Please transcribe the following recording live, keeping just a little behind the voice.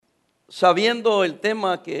sabiendo el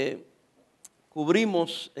tema que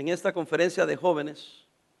cubrimos en esta conferencia de jóvenes,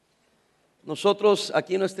 nosotros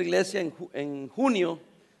aquí en nuestra iglesia en junio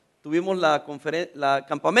tuvimos la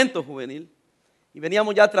campamento juvenil y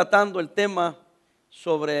veníamos ya tratando el tema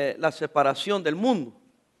sobre la separación del mundo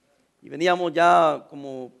y veníamos ya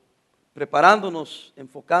como preparándonos,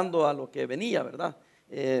 enfocando a lo que venía, ¿verdad?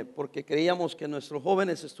 Porque creíamos que nuestros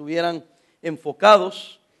jóvenes estuvieran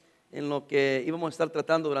enfocados en lo que íbamos a estar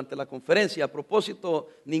tratando durante la conferencia. A propósito,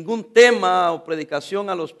 ningún tema o predicación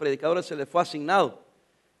a los predicadores se les fue asignado.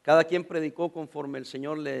 Cada quien predicó conforme el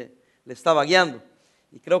Señor le estaba guiando.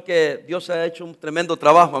 Y creo que Dios ha hecho un tremendo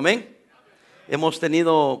trabajo, amén. Hemos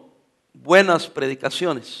tenido buenas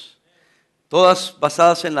predicaciones, todas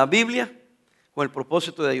basadas en la Biblia, con el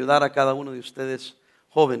propósito de ayudar a cada uno de ustedes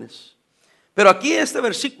jóvenes. Pero aquí este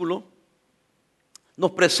versículo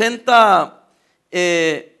nos presenta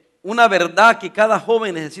una verdad que cada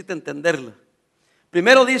joven necesita entenderla.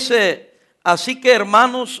 Primero dice: así que,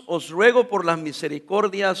 hermanos, os ruego por las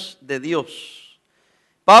misericordias de Dios.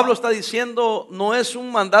 Pablo está diciendo, no es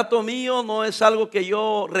un mandato mío, no es algo que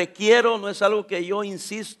yo requiero, no es algo que yo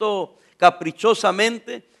insisto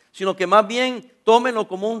caprichosamente, sino que más bien tómenlo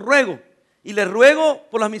como un ruego. Y les ruego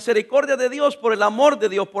por las misericordias de Dios, por el amor de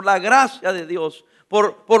Dios, por la gracia de Dios,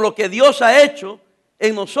 por lo que Dios ha hecho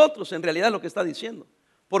en nosotros, en realidad es lo que está diciendo.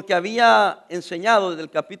 Porque había enseñado desde el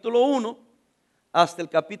capítulo 1 hasta el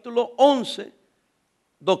capítulo 11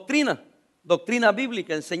 doctrina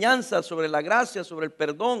bíblica, enseñanza sobre la gracia, sobre el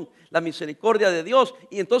perdón, la misericordia de Dios.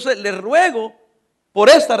 Y entonces les ruego, por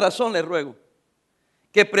esta razón les ruego,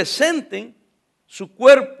 que presenten su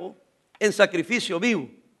cuerpo en sacrificio vivo.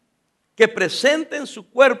 Que presenten su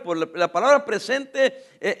cuerpo. La palabra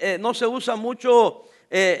presente no se usa mucho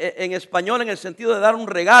en español en el sentido de dar un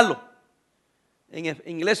regalo. En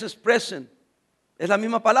inglés es present, es la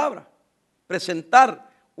misma palabra,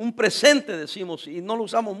 presentar, un presente decimos, y no lo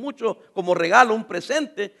usamos mucho como regalo, un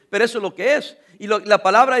presente, pero eso es lo que es. Y la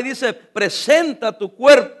palabra ahí dice: presenta tu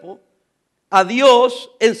cuerpo a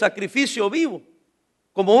Dios en sacrificio vivo,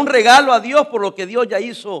 como un regalo a Dios por lo que Dios ya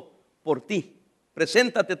hizo por ti.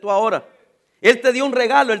 Preséntate tú ahora. Él te dio un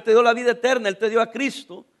regalo, Él te dio la vida eterna, Él te dio a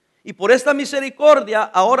Cristo, y por esta misericordia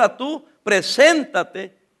ahora tú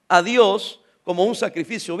preséntate a Dios como un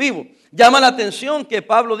sacrificio vivo. Llama la atención que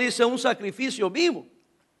Pablo dice un sacrificio vivo,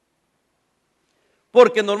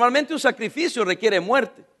 porque normalmente un sacrificio requiere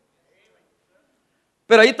muerte.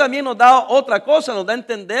 Pero ahí también nos da otra cosa, nos da a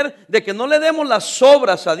entender de que no le demos las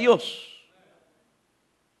obras a Dios,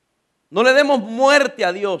 no le demos muerte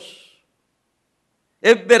a Dios.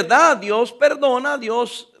 Es verdad, Dios perdona,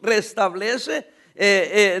 Dios restablece.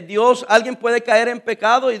 Dios, alguien puede caer en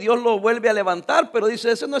pecado y Dios lo vuelve a levantar, pero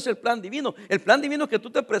dice, ese no es el plan divino. El plan divino es que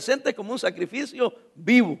tú te presentes como un sacrificio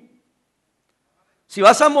vivo. Si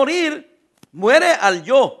vas a morir, muere al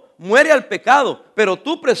yo, muere al pecado, pero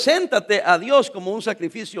tú preséntate a Dios como un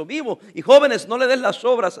sacrificio vivo. Y jóvenes, no le des las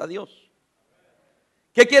obras a Dios.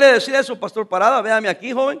 ¿Qué quiere decir eso, Pastor Parada? Véame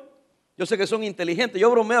aquí, joven. Yo sé que son inteligentes.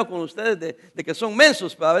 Yo bromeo con ustedes de que son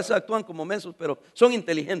mensos, pero a veces actúan como mensos, pero son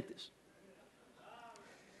inteligentes.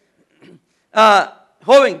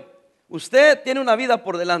 Joven, usted tiene una vida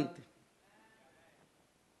por delante.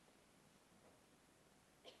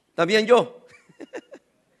 También yo.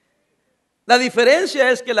 La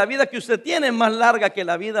diferencia es que la vida que usted tiene es más larga que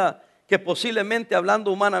la vida que posiblemente,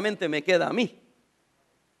 hablando humanamente, me queda a mí.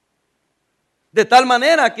 De tal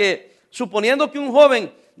manera que, suponiendo que un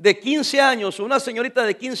joven de 15 años o una señorita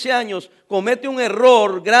de 15 años comete un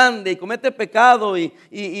error grande y comete pecado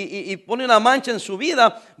y pone una mancha en su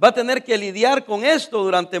vida, va a tener que lidiar con esto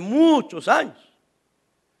durante muchos años.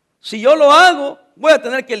 Si yo lo hago, voy a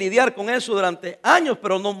tener que lidiar con eso durante años,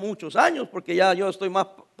 pero no muchos años, porque ya yo estoy más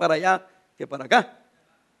para allá que para acá.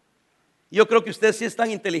 Yo creo que usted sí es tan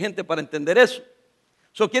inteligente para entender eso.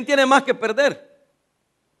 ¿Quién tiene más que perder?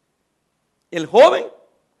 ¿El joven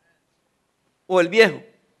o el viejo?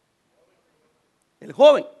 El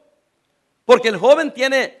joven, porque el joven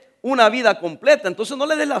tiene una vida completa. Entonces no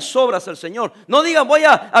le des las obras al Señor. No diga voy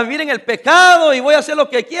a vivir en el pecado y voy a hacer lo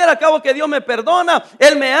que quiera, acabo que Dios me perdona,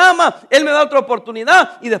 Él me ama, Él me da otra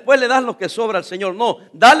oportunidad y después le das lo que sobra al Señor. No,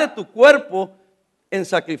 dale tu cuerpo en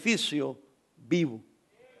sacrificio vivo,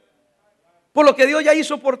 por lo que Dios ya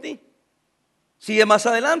hizo por ti. Sigue más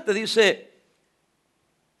adelante, dice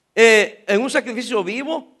en un sacrificio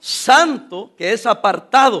vivo, santo, que es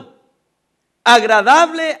apartado,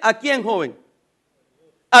 agradable a quién, joven,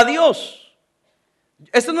 a Dios.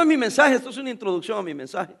 Este no es mi mensaje, esto es una introducción a mi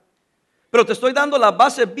mensaje. Pero te estoy dando las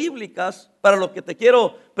bases bíblicas para lo que te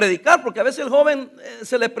quiero predicar, porque a veces el joven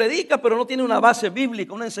se le predica, pero no tiene una base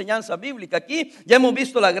bíblica, una enseñanza bíblica. Aquí ya hemos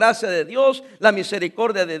visto la gracia de Dios, la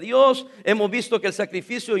misericordia de Dios. Hemos visto que el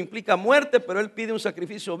sacrificio implica muerte, pero Él pide un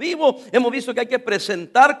sacrificio vivo. Hemos visto que hay que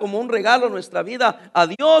presentar como un regalo nuestra vida a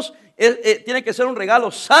Dios. Tiene que ser un regalo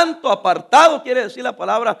santo, apartado, quiere decir la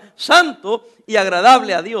palabra santo, y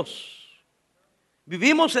agradable a Dios.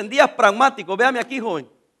 Vivimos en días pragmáticos. Véame aquí, joven,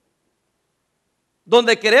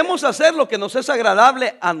 donde queremos hacer lo que nos es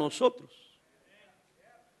agradable a nosotros.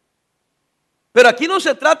 Pero aquí no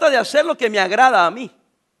se trata de hacer lo que me agrada a mí.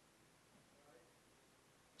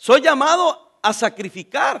 Soy llamado a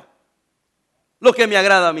sacrificar lo que me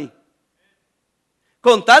agrada a mí,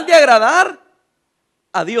 con tal de agradar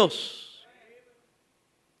a Dios.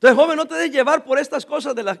 Entonces, joven, no te dejes llevar por estas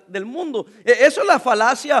cosas del mundo. Eso es la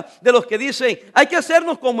falacia de los que dicen, hay que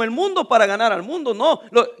hacernos como el mundo para ganar al mundo. No,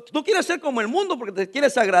 tú quieres ser como el mundo porque te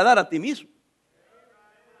quieres agradar a ti mismo.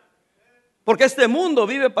 Porque este mundo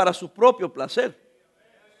vive para su propio placer.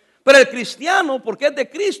 Pero el cristiano, porque es de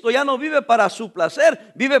Cristo, ya no vive para su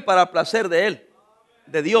placer, vive para el placer de Él,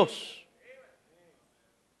 de Dios.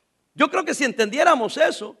 Yo creo que si entendiéramos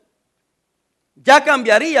eso, ya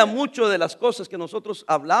cambiaría mucho de las cosas que nosotros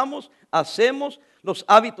hablamos, hacemos, los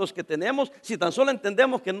hábitos que tenemos, si tan solo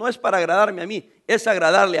entendemos que no es para agradarme a mí, es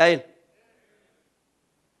agradarle a Él.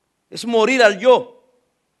 Es morir al yo,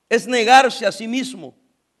 es negarse a sí mismo.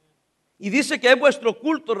 Y dice que es vuestro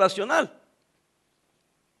culto racional.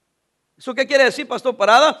 ¿Eso qué quiere decir, Pastor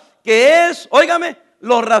Parada? Que es, óigame,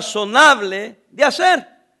 lo razonable de hacer.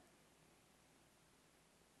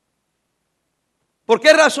 ¿Por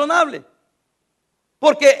qué es razonable?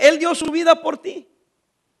 Porque Él dio su vida por ti.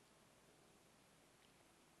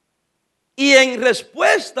 Y en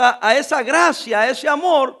respuesta a esa gracia, a ese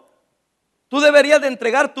amor, tú deberías de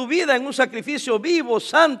entregar tu vida en un sacrificio vivo,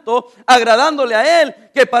 santo, agradándole a Él,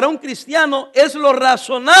 que para un cristiano es lo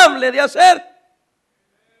razonable de hacer.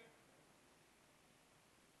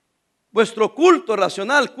 Vuestro culto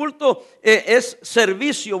racional, culto es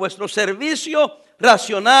servicio, vuestro servicio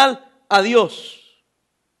racional a Dios.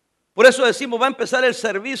 Por eso decimos, va a empezar el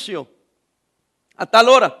servicio a tal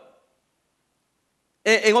hora.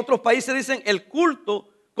 En otros países dicen, el culto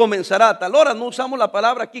comenzará a tal hora. No usamos la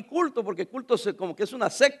palabra aquí culto, porque culto es como que es una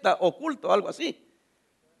secta o culto o algo así.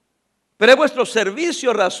 Pero es vuestro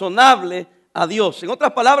servicio razonable a Dios. En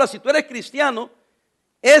otras palabras, si tú eres cristiano,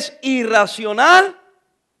 es irracional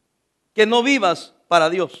que no vivas para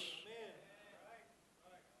Dios.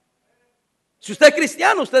 Si usted es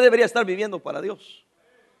cristiano, usted debería estar viviendo para Dios.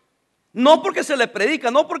 No porque se le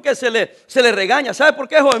predica, no porque se le regaña. ¿Sabe por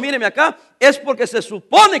qué, joven? Míreme acá. Es porque se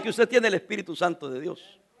supone que usted tiene el Espíritu Santo de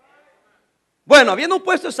Dios. Bueno, habiendo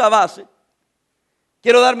puesto esa base,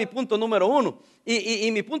 quiero dar mi punto número 1.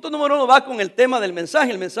 Y mi punto número 1 va con el tema del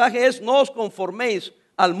mensaje. El mensaje es, no os conforméis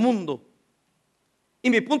al mundo. Y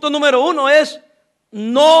mi punto número 1 es,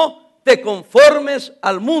 no te conformes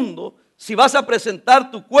al mundo si vas a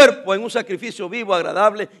presentar tu cuerpo en un sacrificio vivo,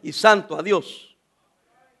 agradable y santo a Dios.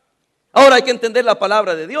 Ahora hay que entender la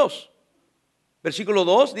palabra de Dios. Versículo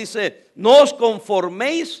 2 dice, no os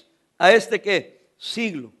conforméis a este ¿qué?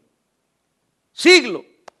 Siglo. Siglo.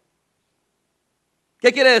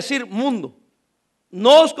 ¿Qué quiere decir mundo?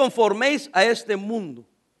 No os conforméis a este mundo.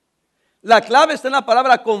 La clave está en la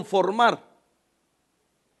palabra conformar.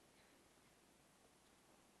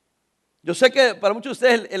 Yo sé que para muchos de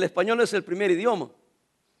ustedes el español es el primer idioma,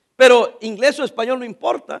 pero inglés o español no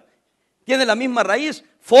importa. Tiene la misma raíz,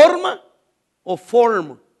 forma o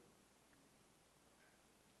forma.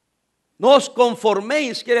 No os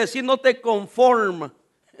conforméis, quiere decir no te conforma.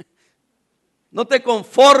 No te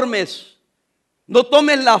conformes. No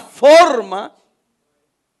tomes la forma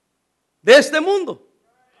de este mundo.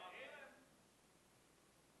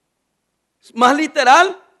 Más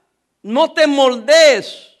literal, no te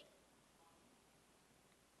moldees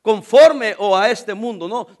conforme o a este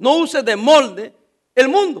mundo. No uses de molde el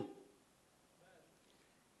mundo.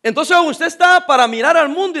 Entonces usted está para mirar al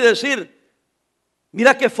mundo y decir,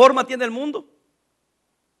 mira qué forma tiene el mundo.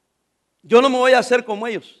 Yo no me voy a hacer como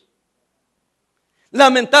ellos.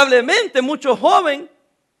 Lamentablemente mucho joven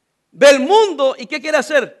ve el mundo y ¿qué quiere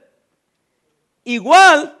hacer?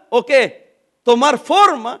 Igual o qué, tomar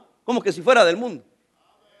forma como que si fuera del mundo.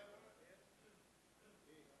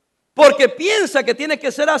 Porque piensa que tiene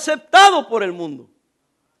que ser aceptado por el mundo.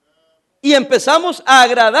 Y empezamos a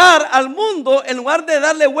agradar al mundo en lugar de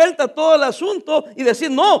darle vuelta a todo el asunto y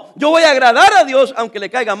decir, no, yo voy a agradar a Dios aunque le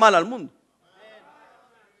caiga mal al mundo.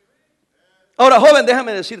 Ahora, joven,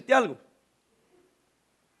 déjame decirte algo.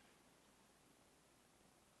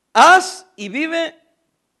 haz y vive.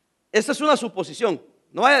 Esta es una suposición.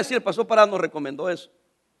 No vaya a decir, el pastor Parada nos recomendó eso.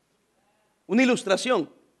 Una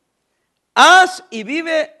ilustración. Haz y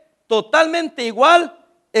vive totalmente igual,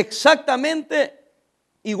 exactamente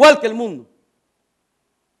igual que el mundo.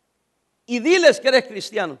 Y diles que eres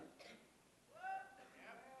cristiano.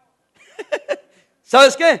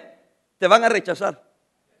 ¿Sabes qué? Te van a rechazar.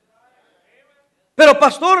 Pero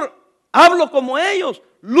pastor, hablo como ellos,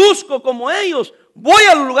 luzco como ellos, voy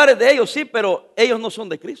a los lugares de ellos, sí, pero ellos no son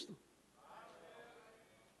de Cristo.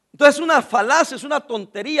 Entonces es una falacia, es una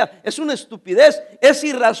tontería, es una estupidez, es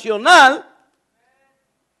irracional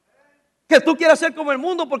que tú quieras ser como el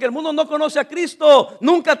mundo, porque el mundo no conoce a Cristo.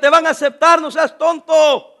 Nunca te van a aceptar, no seas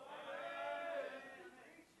tonto.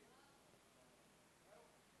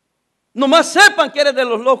 Nomás sepan que eres de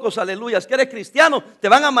los locos, aleluyas, que eres cristiano, te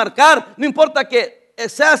van a marcar, no importa que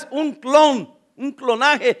seas un clon, un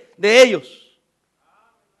clonaje de ellos.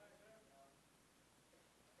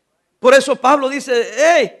 Por eso Pablo dice,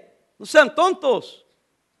 hey, no sean tontos.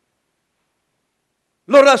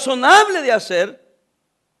 Lo razonable de hacer,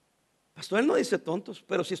 pastor, él no dice tontos,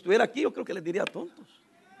 pero si estuviera aquí yo creo que les diría tontos.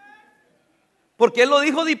 Porque él lo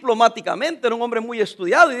dijo diplomáticamente, era un hombre muy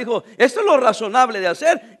estudiado y dijo, esto es lo razonable de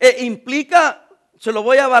hacer. Implica, se lo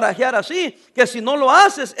voy a barajear así, que si no lo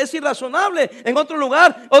haces es irrazonable. En otro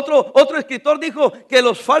lugar, otro escritor dijo que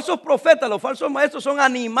los falsos profetas, los falsos maestros son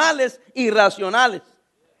animales irracionales.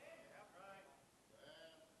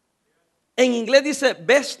 En inglés dice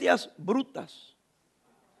bestias brutas.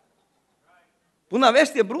 Una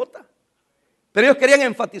bestia es bruta. Pero ellos querían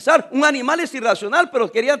enfatizar, un animal es irracional, pero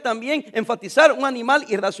querían también enfatizar un animal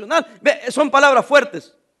irracional. Son palabras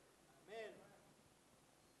fuertes.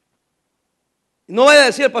 No vaya a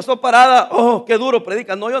decir el pastor Parada, oh, qué duro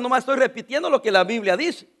predica. No, yo nomás estoy repitiendo lo que la Biblia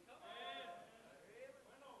dice.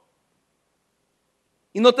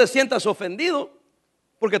 Y no te sientas ofendido,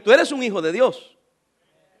 porque tú eres un hijo de Dios,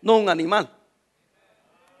 no un animal.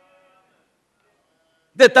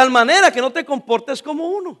 De tal manera que no te comportes como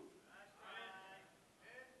uno.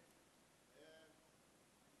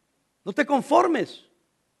 No te conformes,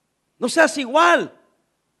 no seas igual,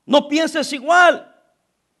 no pienses igual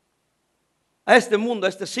a este mundo, a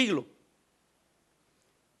este siglo.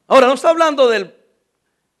 Ahora, no está hablando de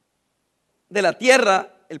la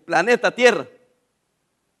Tierra, el planeta Tierra,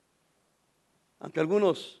 aunque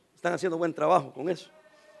algunos están haciendo buen trabajo con eso.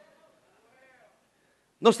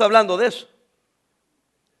 No está hablando de eso.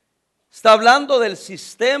 Está hablando del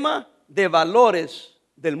sistema de valores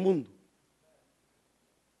del mundo.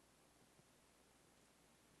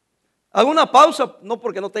 Hago una pausa, no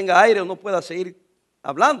porque no tenga aire o no pueda seguir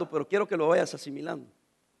hablando, pero quiero que lo vayas asimilando.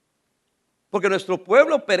 Porque nuestro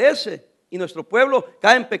pueblo perece y nuestro pueblo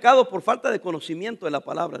cae en pecado por falta de conocimiento de la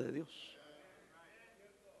palabra de Dios.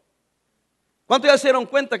 ¿Cuántos ya se dieron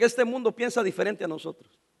cuenta que este mundo piensa diferente a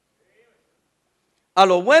nosotros? A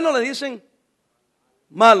lo bueno le dicen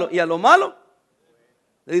malo y a lo malo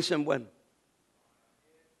le dicen bueno.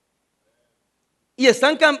 Y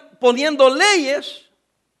están poniendo leyes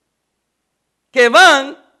que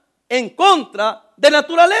van en contra de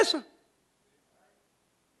naturaleza.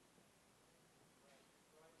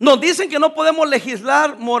 Nos dicen que no podemos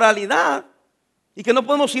legislar moralidad y que no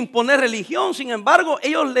podemos imponer religión. Sin embargo,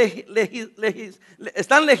 ellos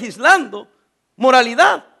están legislando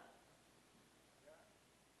moralidad.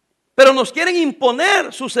 Pero nos quieren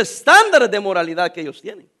imponer sus estándares de moralidad que ellos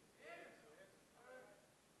tienen.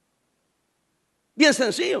 Bien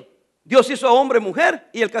sencillo. Dios hizo a hombre y mujer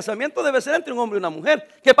y el casamiento debe ser entre un hombre y una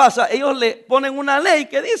mujer. ¿Qué pasa? Ellos le ponen una ley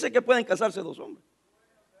que dice que pueden casarse dos hombres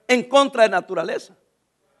en contra de naturaleza,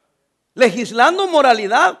 legislando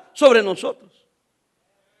moralidad sobre nosotros.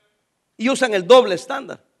 Y usan el doble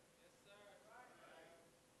estándar.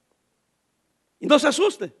 Y no se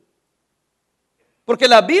asuste, porque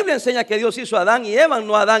la Biblia enseña que Dios hizo a Adán y Eva,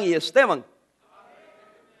 no a Adán y Esteban.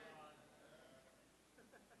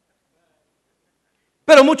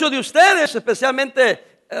 Pero muchos de ustedes,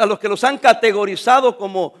 especialmente a los que los han categorizado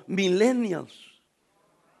como millennials,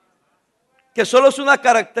 que solo es una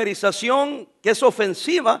caracterización que es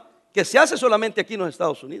ofensiva, que se hace solamente aquí en los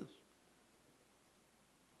Estados Unidos.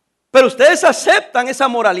 Pero ustedes aceptan esa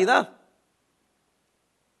moralidad.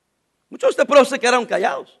 Muchos de ustedes por eso se quedaron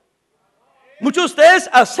callados. Muchos de ustedes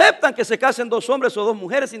aceptan que se casen dos hombres o dos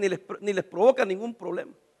mujeres y ni les provoca ningún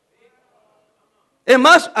problema. Es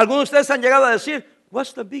más, algunos de ustedes han llegado a decir,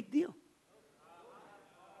 what's the big deal?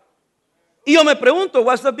 Y yo me pregunto,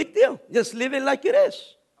 what's the big deal? Just live it like it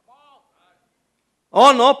is.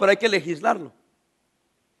 Oh, no, pero hay que legislarlo.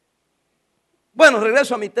 Bueno,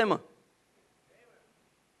 regreso a mi tema.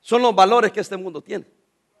 Son los valores que este mundo tiene.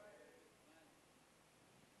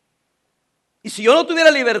 Y si yo no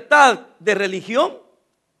tuviera libertad de religión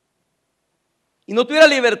y no tuviera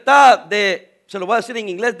libertad de, se lo voy a decir en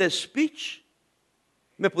inglés, de speech,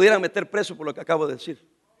 me pudieran meter preso por lo que acabo de decir.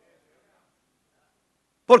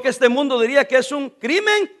 Porque este mundo diría que es un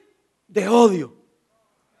crimen de odio.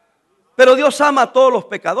 Pero Dios ama a todos los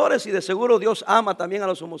pecadores y de seguro Dios ama también a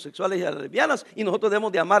los homosexuales y a las lesbianas, y nosotros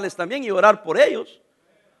debemos de amarles también y orar por ellos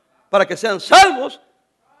para que sean salvos.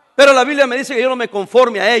 Pero la Biblia me dice que yo no me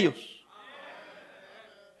conforme a ellos.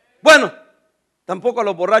 Bueno, tampoco a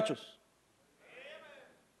los borrachos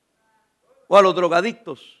o a los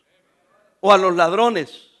drogadictos o a los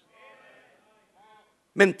ladrones,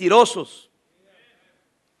 mentirosos.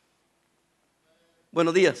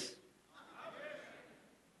 Buenos días.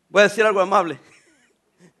 Voy a decir algo amable.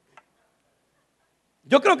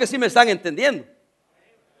 Yo creo que sí me están entendiendo.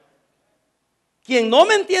 Quien no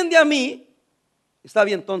me entiende a mí está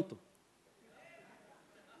bien tonto.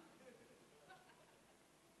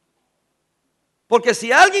 Porque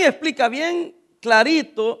si alguien explica bien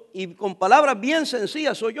clarito y con palabras bien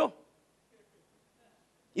sencillas, soy yo.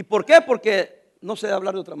 ¿Y por qué? Porque no sé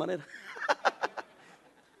hablar de otra manera.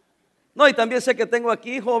 No, y también sé que tengo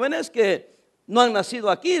aquí jóvenes que no han nacido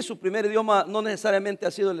aquí, su primer idioma no necesariamente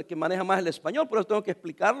ha sido el que maneja más el español, por eso tengo que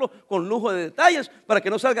explicarlo con lujo de detalles para que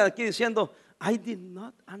no salgan de aquí diciendo, I did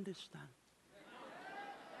not understand.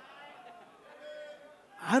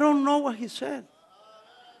 I don't know what he said.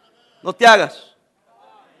 No te hagas.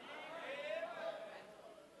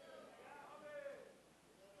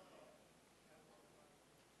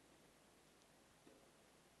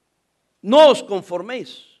 No os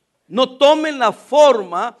conforméis. No tomen la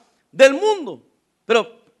forma del mundo.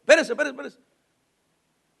 Pero, espérense.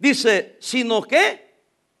 Dice, sino que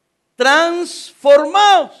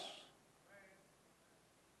transformaos.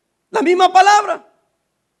 La misma palabra.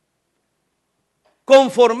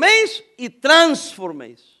 Conforméis y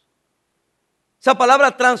transforméis. Esa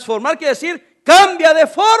palabra transformar quiere decir cambia de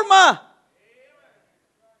forma.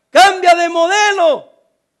 Cambia de modelo.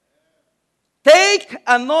 Take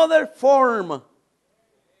another form.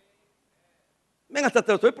 Ven, hasta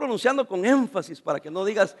te lo estoy pronunciando con énfasis para que no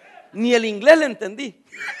digas, ni el inglés le entendí.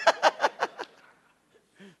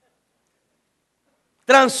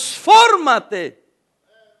 Transfórmate.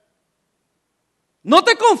 No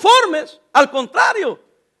te conformes, al contrario,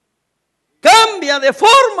 cambia de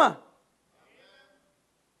forma.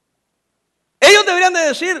 Ellos deberían de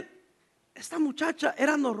decir, esta muchacha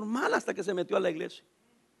era normal hasta que se metió a la iglesia.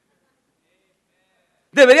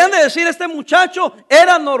 Deberían de decir, este muchacho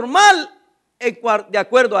era normal de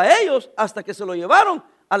acuerdo a ellos hasta que se lo llevaron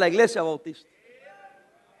a la iglesia bautista.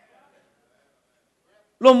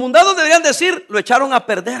 Los mundanos deberían decir, lo echaron a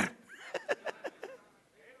perder.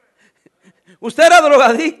 Usted era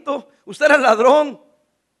drogadicto, usted era ladrón,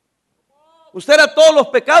 usted era todos los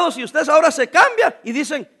pecados y usted ahora se cambia y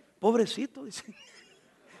dicen, pobrecito, dicen.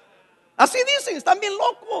 Así dicen, están bien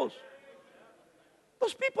locos.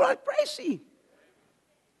 Those people are crazy.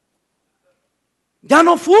 Ya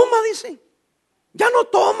no fuma, dicen. Ya no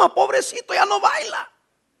toma, pobrecito, ya no baila.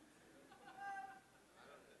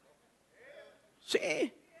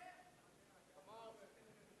 Sí.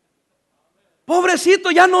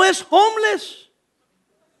 Pobrecito, ya no es homeless.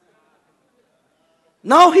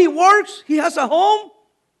 Now he works, he has a home,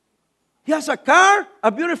 he has a car,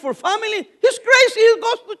 a beautiful family. He's crazy, he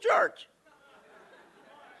goes to church.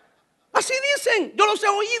 Así dicen, yo los he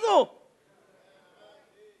oído.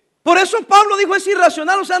 Por eso Pablo dijo, es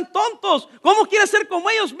irracional, no sean tontos. ¿Cómo quieres ser como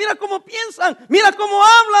ellos? Mira cómo piensan, mira cómo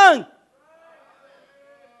hablan.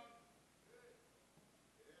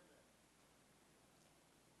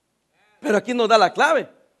 Pero aquí nos da la clave.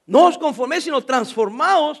 No os conforméis, sino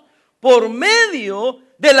transformaos por medio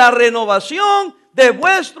de la renovación de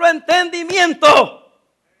vuestro entendimiento.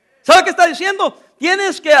 ¿Sabe qué está diciendo?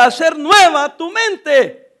 Tienes que hacer nueva tu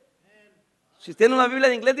mente. Si tiene una Biblia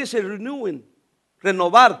en inglés dice renewing,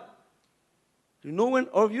 renovar. Renewing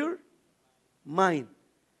of your mind.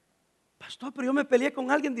 Pastor, pero yo me peleé con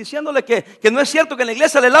alguien diciéndole que no es cierto que en la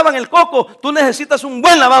iglesia le lavan el coco. Tú necesitas un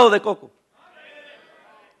buen lavado de coco.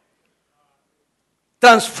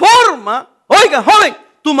 Transforma, oiga joven,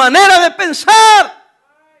 tu manera de pensar.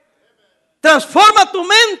 Transforma tu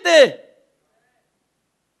mente.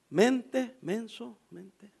 Mente, menso.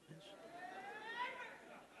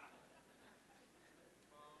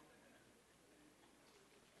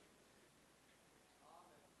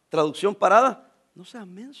 Traducción parada, no seas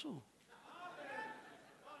menso.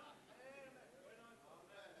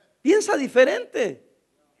 Piensa diferente.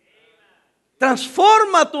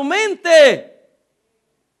 Transforma tu mente.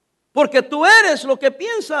 Porque tú eres lo que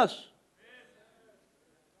piensas.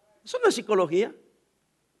 Eso no es psicología.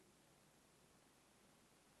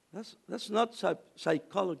 That's not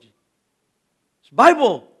psychology. It's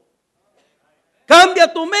Bible.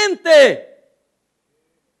 Cambia tu mente.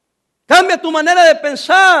 Cambia tu manera de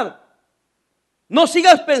pensar. No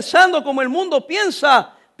sigas pensando como el mundo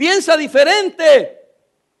piensa. Piensa diferente.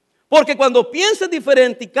 Porque cuando pienses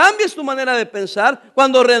diferente y cambies tu manera de pensar,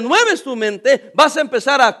 cuando renueves tu mente, vas a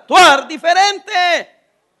empezar a actuar diferente.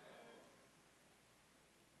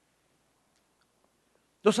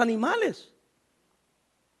 Los animales,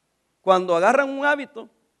 cuando agarran un hábito,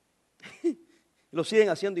 lo siguen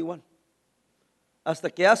haciendo igual. Hasta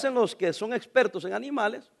que hacen los que son expertos en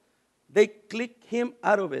animales, they click him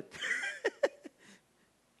out of it.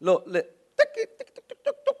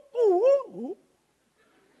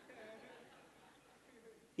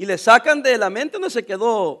 Y le sacan de la mente donde se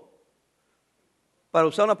quedó, para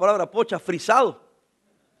usar una palabra pocha, frisado.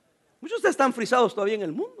 Muchos de ustedes están frisados todavía en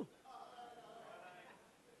el mundo.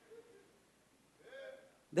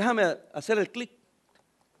 Déjame hacer el clic.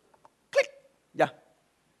 Clic, ya.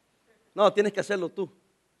 No, tienes que hacerlo tú.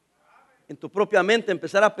 En tu propia mente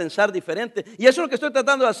empezar a pensar diferente. Y eso es lo que estoy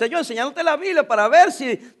tratando de hacer yo, enseñándote la Biblia para ver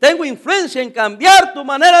si tengo influencia en cambiar tu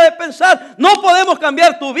manera de pensar. No podemos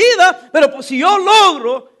cambiar tu vida, pero pues si yo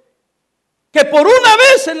logro que por una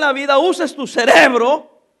vez en la vida uses tu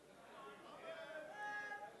cerebro,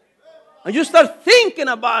 and you start thinking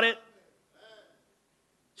about it.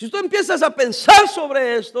 Si tú empiezas a pensar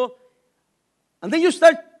sobre esto, and then you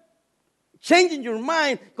start changing your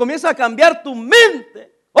mind, comienza a cambiar tu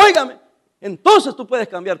mente, óigame, entonces tú puedes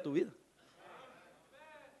cambiar tu vida.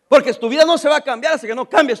 Porque tu vida no se va a cambiar hasta que no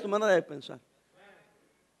cambies tu manera de pensar.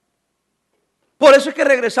 Por eso es que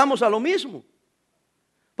regresamos a lo mismo.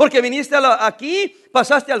 Porque viniste aquí,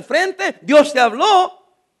 pasaste al frente, Dios te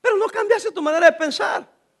habló, pero no cambiaste tu manera de pensar.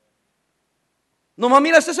 Nomás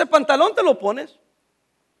miras ese pantalón, te lo pones.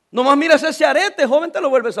 Nomás miras ese arete, joven, te lo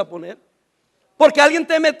vuelves a poner. Porque alguien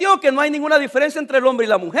te metió que no hay ninguna diferencia entre el hombre y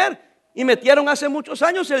la mujer. Y metieron hace muchos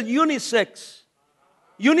años el unisex.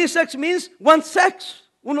 Unisex means one sex,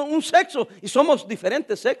 un sexo. Y somos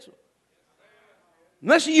diferentes sexos.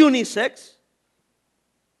 No es unisex.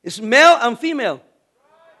 Es male and female.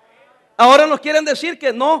 Ahora nos quieren decir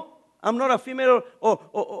que no, I'm not a female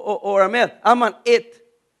or a male, I'm an it.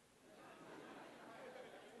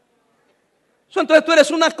 Entonces tú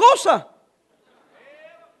eres una cosa.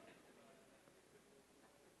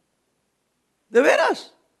 ¿De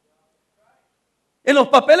veras? En los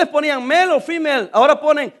papeles ponían male o female, ahora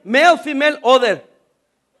ponen male, female, other.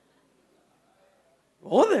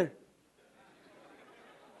 Other.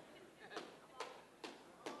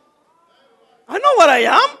 I know what I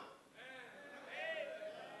am.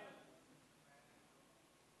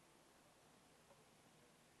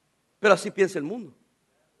 Pero así piensa el mundo.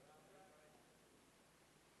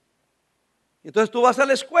 Entonces tú vas a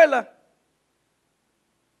la escuela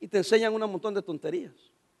y te enseñan un montón de tonterías.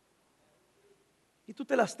 Y tú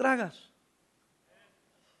te las tragas.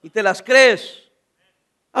 Y te las crees.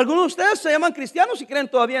 Algunos de ustedes se llaman cristianos y creen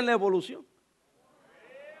todavía en la evolución.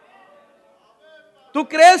 Tú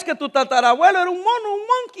crees que tu tatarabuelo era un mono, un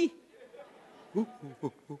monkey.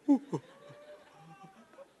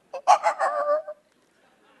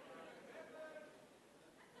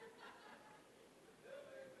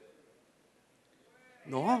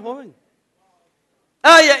 No, joven.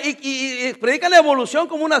 Y predican la evolución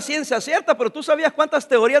como una ciencia cierta, pero ¿tú sabías cuántas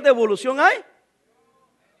teorías de evolución hay?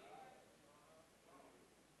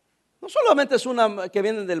 No solamente es una que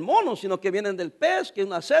vienen del mono, sino que vienen del pez, que es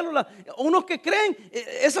una célula. Unos que creen,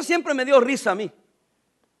 esa siempre me dio risa a mí.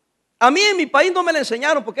 A mí en mi país no me la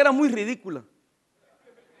enseñaron porque era muy ridícula.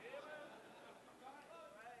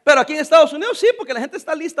 Pero aquí en Estados Unidos sí, porque la gente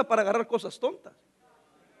está lista para agarrar cosas tontas.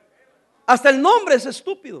 Hasta el nombre es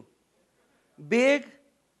estúpido. Big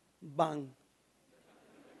Bang.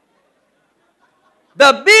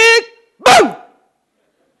 The Big Bang.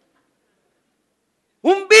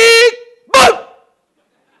 Un Big Bang.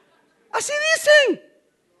 Así dicen.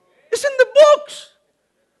 It's in the books.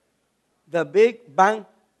 The Big Bang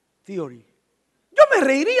Theory. Yo me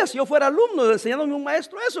reiría si yo fuera alumno enseñándome un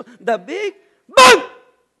maestro eso. The Big Bang.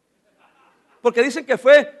 Porque dicen que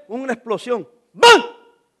fue una explosión. ¡Bang!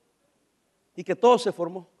 Y que todo se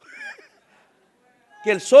formó.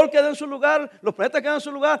 Que el sol quedó en su lugar, los planetas quedaron en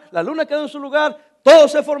su lugar, la luna quedó en su lugar, todo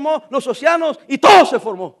se formó, los océanos y todo se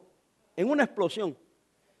formó en una explosión.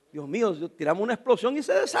 Dios mío, tiramos una explosión y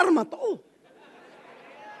se desarma todo.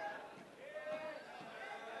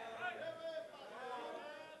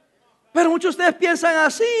 Pero muchos de ustedes piensan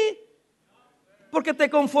así porque te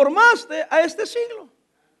conformaste a este siglo.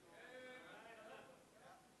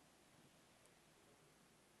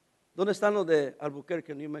 ¿Dónde están los de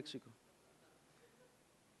Albuquerque, New Mexico?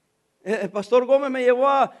 El pastor Gómez me llevó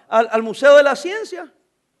al Museo de la Ciencia.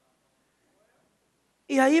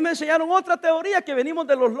 Y ahí me enseñaron otra teoría, que venimos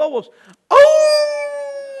de los lobos. ¡Oh!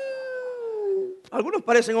 Algunos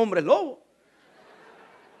parecen hombres lobos.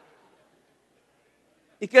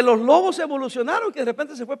 Y que los lobos evolucionaron, que de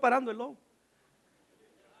repente se fue parando el lobo.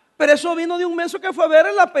 Pero eso vino de un menso que fue a ver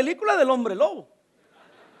en la película del hombre lobo.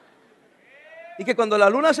 Y que cuando la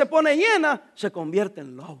luna se pone llena, se convierte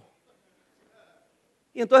en lobo.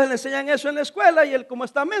 Y entonces le enseñan eso en la escuela, y él, como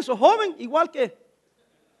está menso, joven, igual que...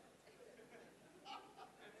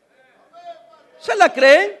 ¿Se la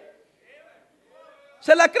creen?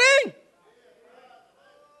 ¿Se la creen?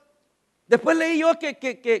 Después leí yo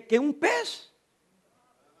que un pez,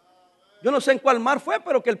 yo no sé en cuál mar fue,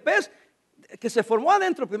 pero que el pez que se formó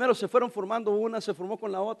adentro, primero se fueron formando una, se formó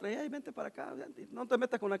con la otra, y ay, vente para acá, no te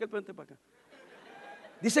metas con aquel, vente para acá.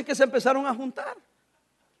 Dicen que se empezaron a juntar,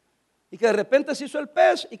 y que de repente se hizo el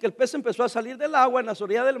pez, y que el pez empezó a salir del agua en las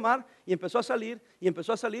orillas del mar, y empezó a salir,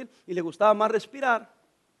 y le gustaba más respirar.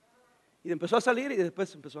 Y empezó a salir y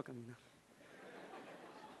después empezó a caminar.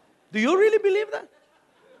 Do you really believe that?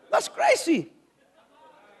 That's crazy.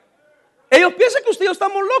 Ellos piensan que usted y yo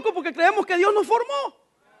estamos locos porque creemos que Dios nos formó.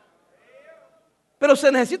 Pero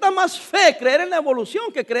se necesita más fe, creer en la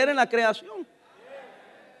evolución, que creer en la creación.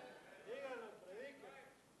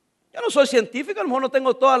 Yo no soy científico, a lo mejor no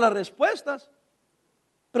tengo todas las respuestas,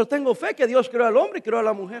 pero tengo fe que Dios creó al hombre y creó a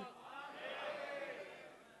la mujer.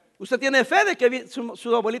 ¿Usted tiene fe de que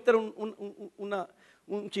su abuelita era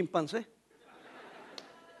un chimpancé?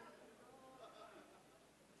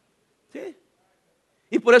 Sí.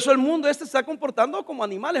 Y por eso el mundo se está comportando como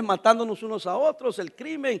animales, matándonos unos a otros, el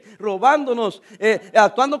crimen, robándonos,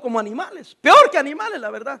 actuando como animales. Peor que animales,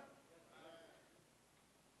 la verdad.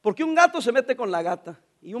 Porque un gato se mete con la gata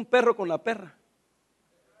y un perro con la perra.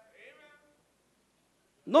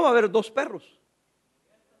 No va a haber dos perros.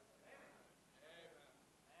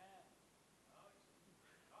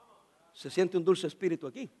 Se siente un dulce espíritu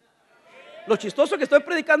aquí. Lo chistoso es que estoy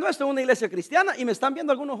predicando esto en una iglesia cristiana y me están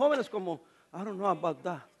viendo algunos jóvenes como, I don't know about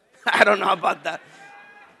that. I don't know about that.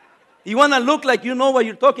 You want to look like you know what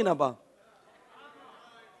you're talking about.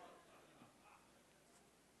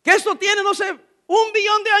 Que esto tiene, no sé, 1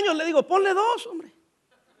 billón de años. Le digo, ponle 2, hombre.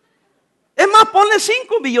 Es más, ponle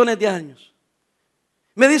 5 billones de años.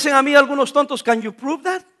 Me dicen a mí algunos tontos, can you prove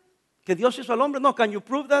that? Que Dios hizo al hombre. No, can you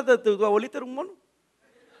prove that tu abuelita era un mono?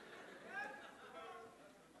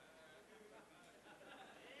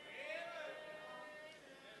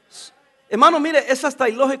 Hermano, mire, es hasta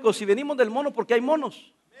ilógico. Si venimos del mono, porque hay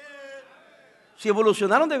monos. Si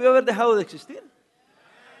evolucionaron, debió haber dejado de existir.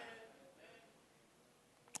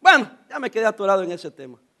 Bueno, ya me quedé atorado en ese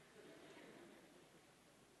tema.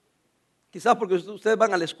 Quizás porque ustedes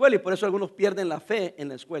van a la escuela y por eso algunos pierden la fe en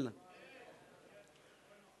la escuela.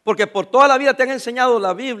 Porque por toda la vida te han enseñado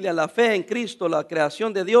la Biblia, la fe en Cristo, la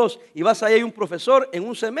creación de Dios, y vas ahí a un profesor, en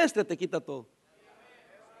un semestre te quita todo.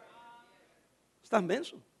 Estás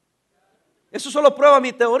menso. Eso solo prueba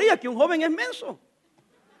mi teoría, que un joven es menso.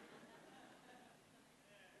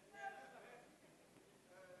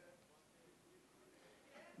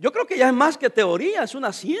 Yo creo que ya es más que teoría, es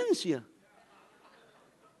una ciencia.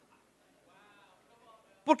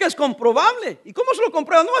 Porque es comprobable. ¿Y cómo se lo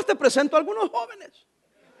comprueba? No, te presento a algunos jóvenes.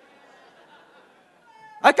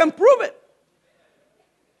 I can prove it.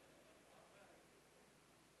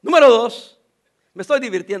 Número 2. Me estoy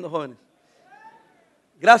divirtiendo, jóvenes.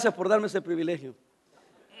 Gracias por darme ese privilegio.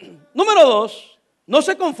 Número 2. No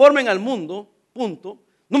se conformen al mundo. Punto.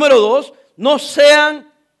 Número 2. No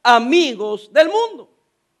sean amigos del mundo.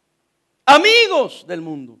 Amigos del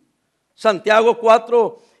mundo. Santiago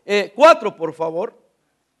 4, por favor.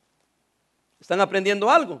 ¿Están aprendiendo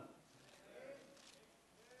algo?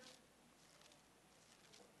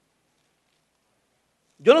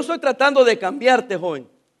 Yo no estoy tratando de cambiarte, joven.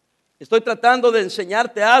 Estoy tratando de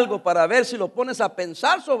enseñarte algo para ver si lo pones a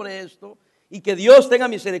pensar sobre esto y que Dios tenga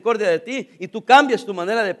misericordia de ti y tú cambies tu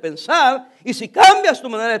manera de pensar. Y si cambias tu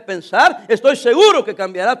manera de pensar, estoy seguro que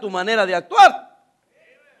cambiará tu manera de actuar.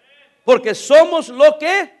 Porque somos lo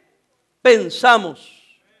que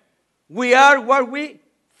pensamos. We are what we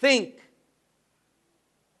think.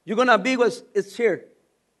 You're going to be what is here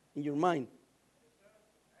in your mind.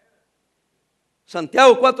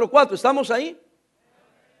 Santiago 4:4, ¿estamos ahí?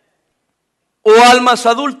 O almas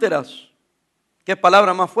adúlteras. Qué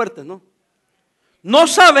palabra más fuerte, ¿no? ¿No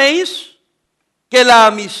sabéis que la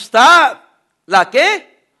amistad, ¿la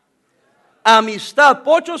qué? Amistad,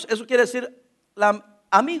 pochos, eso quiere decir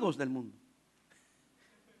amigos del mundo.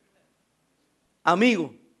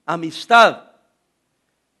 Amigo. amistad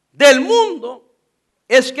del mundo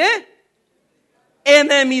es que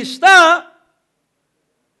enemistad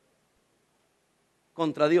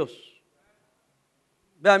contra Dios.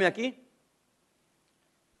 Véame aquí.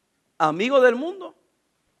 Amigo del mundo,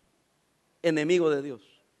 enemigo de Dios.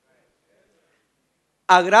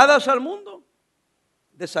 Agradas al mundo,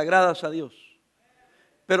 desagradas a Dios.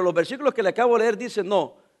 Pero los versículos que le acabo de leer dicen,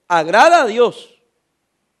 no, agrada a Dios,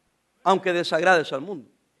 aunque desagrades al mundo.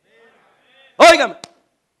 Óigame,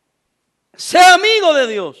 sea amigo de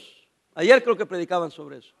Dios. Ayer creo que predicaban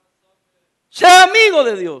sobre eso. Sea amigo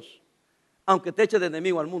de Dios, aunque te eche de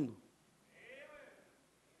enemigo al mundo.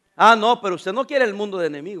 Ah, no, pero usted no quiere el mundo de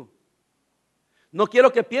enemigo. No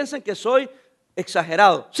quiero que piensen que soy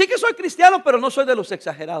exagerado. Sí que soy cristiano, pero no soy de los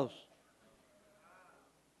exagerados.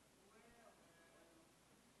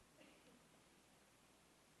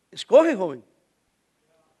 Escoge, joven.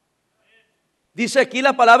 Dice aquí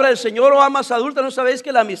la palabra del Señor: oh amas adultas, ¿no sabéis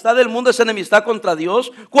que la amistad del mundo es enemistad contra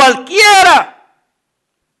Dios? Cualquiera,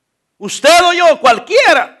 usted o yo,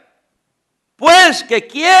 cualquiera, pues que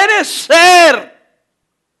quiere ser,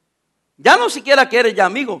 ya no siquiera que eres ya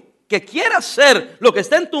amigo, que quieras ser lo que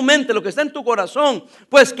está en tu mente, lo que está en tu corazón,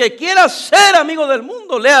 pues que quieras ser amigo del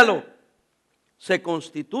mundo, léalo, se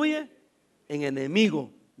constituye en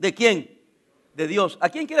enemigo. ¿De quién? De Dios. ¿A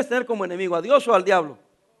quién quieres tener como enemigo? ¿A Dios o al diablo?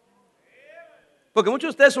 Porque muchos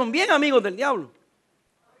de ustedes son bien amigos del diablo.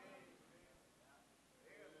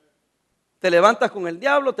 Te levantas con el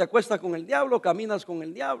diablo, te acuestas con el diablo, caminas con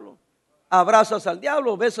el diablo, abrazas al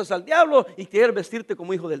diablo, besas al diablo y quieres vestirte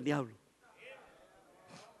como hijo del diablo.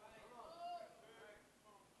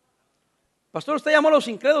 Pastor, ¿usted llamó a los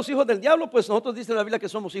incrédulos hijos del diablo? Pues nosotros dice la Biblia que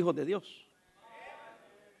somos hijos de Dios.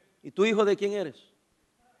 ¿Y tú hijo de quién eres?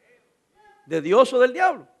 ¿De Dios o del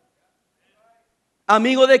diablo?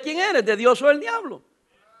 ¿Amigo de quién eres? ¿De Dios o del diablo?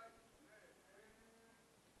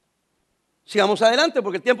 Sigamos adelante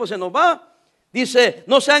porque el tiempo se nos va. Dice,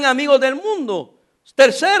 no sean amigos del mundo.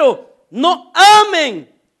 Tercero, no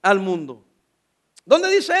amen al mundo. ¿Dónde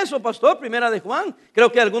dice eso, pastor? Primera de Juan.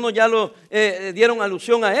 Creo que algunos ya lo dieron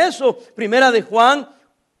alusión a eso. Primera de Juan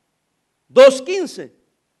 2:15.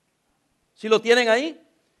 Si lo tienen ahí.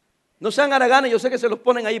 No sean haraganes, yo sé que se los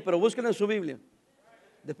ponen ahí, pero busquen en su Biblia.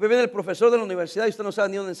 Después viene el profesor de la universidad y usted no sabe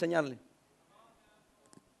ni dónde enseñarle.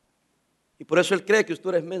 Y por eso él cree que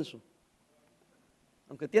usted es menso.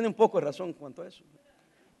 Aunque tiene un poco de razón en cuanto a eso.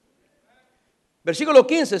 Versículo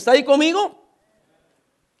 15, ¿está ahí conmigo?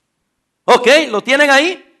 Ok, ¿lo tienen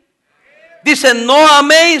ahí? Dice, no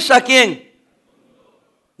améis a quién,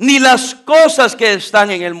 ni las cosas que están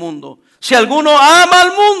en el mundo. Si alguno ama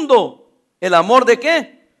al mundo, ¿el amor de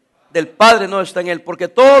qué? Del Padre no está en él. Porque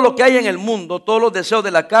todo lo que hay en el mundo, todos los deseos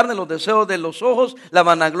de la carne, los deseos de los ojos, la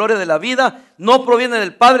vanagloria de la vida, no proviene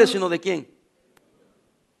del Padre, sino de quién?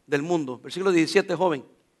 Del mundo. Versículo 17, joven.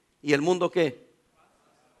 ¿Y el mundo qué?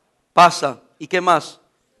 Pasa. ¿Y qué más?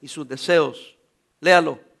 Y sus deseos.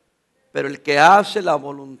 Léalo. Pero el que hace la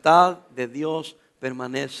voluntad de Dios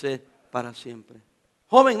permanece para siempre.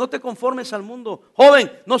 Joven, no te conformes al mundo.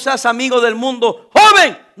 Joven, no seas amigo del mundo.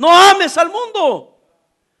 Joven, no ames al mundo.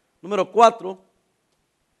 Número 4.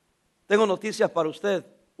 Tengo noticias para usted.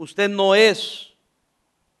 Usted no es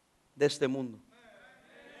de este mundo.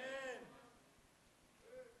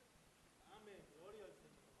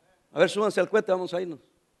 A ver, súbanse al cohete, vamos a irnos.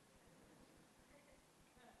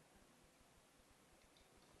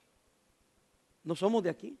 No somos de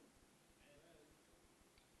aquí.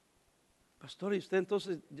 Pastor, y usted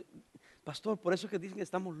entonces, pastor, por eso es que dicen que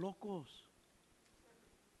estamos locos.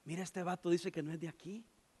 Mira, este vato dice que no es de aquí.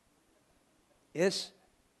 Es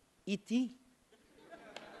E.T.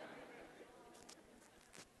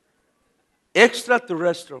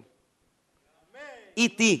 Extraterrestre.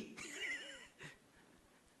 E.T.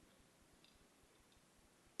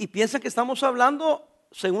 Y piensa que estamos hablando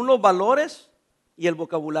según los valores y el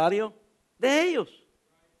vocabulario de ellos.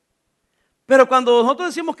 Pero cuando nosotros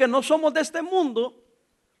decimos que no somos de este mundo,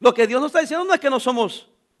 lo que Dios nos está diciendo no es que no somos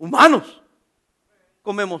humanos.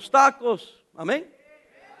 Comemos tacos, amén,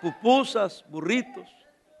 pupusas, burritos,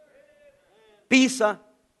 pizza.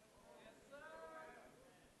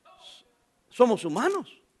 Somos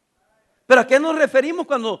humanos. ¿Pero a qué nos referimos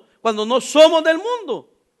cuando no somos del mundo?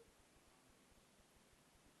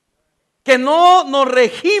 Que no nos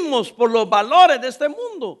regimos por los valores de este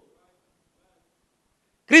mundo.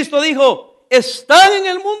 Cristo dijo, están en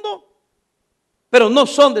el mundo, pero no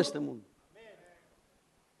son de este mundo.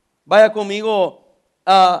 Vaya conmigo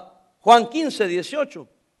a Juan 15:18.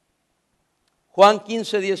 Juan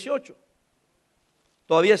 15:18.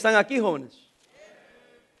 ¿Todavía están aquí, jóvenes?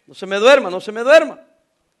 No se me duerma, no se me duerma.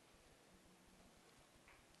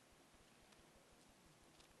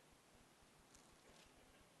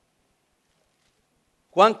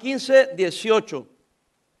 Juan 15:18.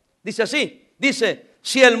 Dice así, dice,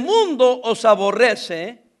 si el mundo os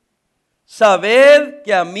aborrece, sabed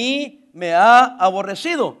que a mí me ha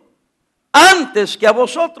aborrecido antes que a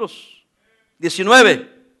vosotros.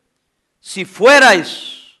 19. Si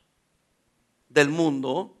fuerais del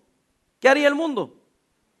mundo, ¿qué haría el mundo?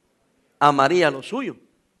 Amaría lo suyo.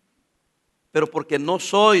 Pero porque no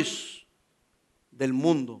sois del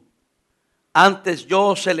mundo, antes yo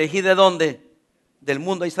os elegí ¿de dónde? Del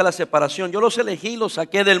mundo. Ahí está la separación. Yo los elegí y los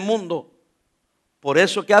saqué del mundo. Por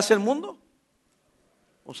eso, ¿qué hace el mundo?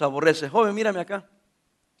 Os aborrece. Joven, mírame acá.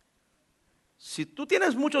 Si tú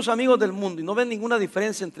tienes muchos amigos del mundo y no ves ninguna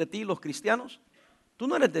diferencia entre ti y los cristianos, tú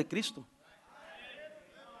no eres de Cristo.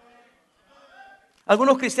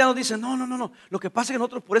 Algunos cristianos dicen, no. Lo que pasa es que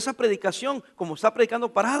nosotros por esa predicación, como está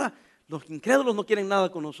predicando Parada, los incrédulos no quieren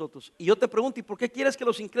nada con nosotros. Y yo te pregunto, ¿y por qué quieres que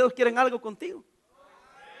los incrédulos quieran algo contigo?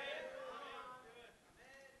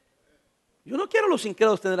 Yo no quiero los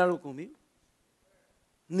incrédulos tener algo conmigo.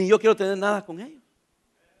 Ni yo quiero tener nada con ellos.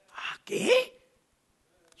 ¿Qué?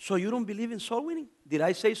 So you don't believe in soul winning? Did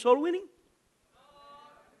I say soul winning?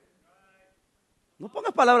 No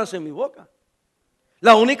pongas palabras en mi boca.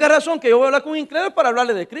 La única razón que yo voy a hablar con un incrédulo es para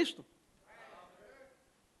hablarle de Cristo.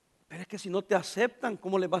 Pero es que si no te aceptan,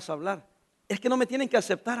 ¿cómo les vas a hablar? Es que no me tienen que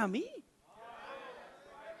aceptar a mí.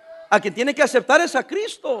 A quien tiene que aceptar es a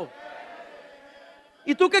Cristo.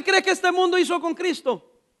 ¿Y tú qué crees que este mundo hizo con Cristo?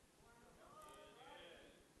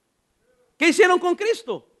 ¿Qué hicieron con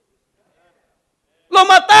Cristo? ¡Lo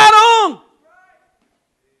mataron!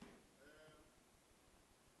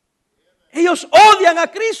 Ellos odian a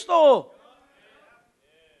Cristo.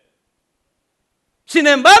 Sin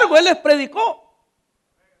embargo, Él les predicó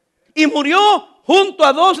y murió junto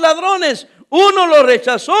a dos ladrones. Uno lo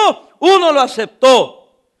rechazó, uno lo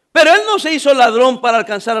aceptó. Pero Él no se hizo ladrón para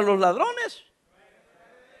alcanzar a los ladrones.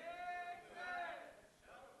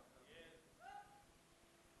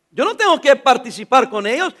 Yo no tengo que participar con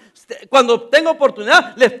ellos. Cuando tengo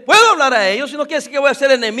oportunidad, les puedo hablar a ellos. Y no quiere decir que voy a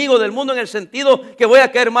ser enemigo del mundo en el sentido que voy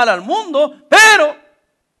a caer mal al mundo. Pero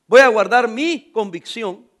voy a guardar mi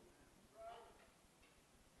convicción.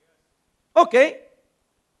 Ok.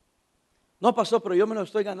 No pasó, pero yo me lo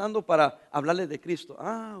estoy ganando para hablarles de Cristo.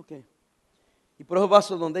 Ok. Y por eso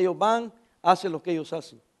vas a donde ellos van, hacen lo que ellos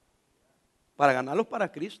hacen. Para ganarlos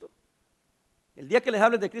para Cristo. El día que les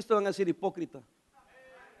hables de Cristo van a decir hipócrita.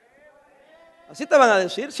 Así te van a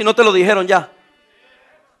decir, si no te lo dijeron ya.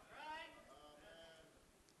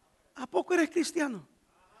 ¿A poco eres cristiano?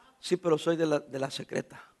 Sí, pero soy de la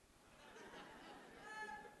secreta.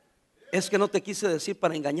 Es que no te quise decir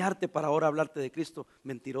para engañarte, para ahora hablarte de Cristo.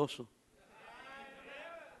 Mentiroso.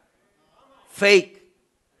 Fake.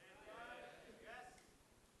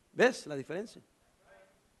 ¿Ves la diferencia?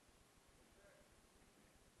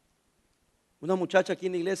 Una muchacha aquí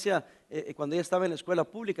en la iglesia, cuando ella estaba en la escuela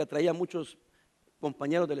pública, traía muchos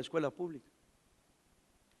compañeros de la escuela pública.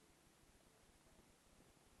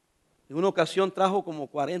 En una ocasión trajo como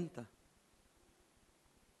 40.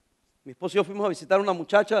 Mi esposo y yo fuimos a visitar a una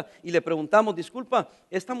muchacha y le preguntamos, disculpa,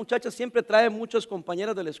 esta muchacha siempre trae muchos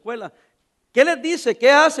compañeros de la escuela. ¿Qué les dice?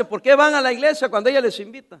 ¿Qué hace? ¿Por qué van a la iglesia cuando ella les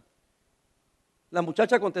invita? La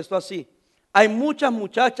muchacha contestó así: hay muchas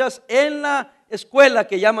muchachas en la escuela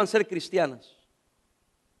que llaman ser cristianas.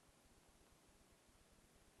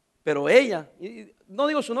 Pero ella, y no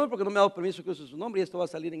digo su nombre porque no me ha dado permiso que use su nombre y esto va a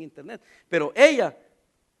salir en internet. Pero ella,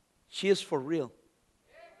 she is for real.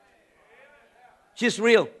 She's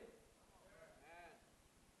real.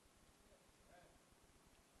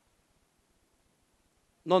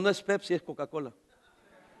 No es Pepsi, es Coca-Cola.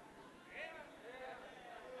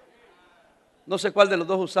 No sé cuál de los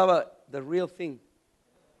dos usaba the real thing.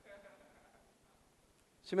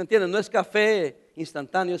 ¿Sí me entienden? No es café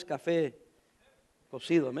instantáneo, es café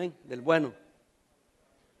cocido, amén, del bueno.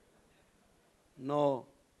 No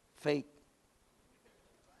fake.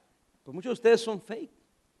 Pues muchos de ustedes son fake.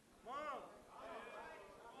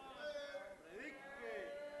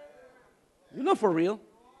 You're not for real.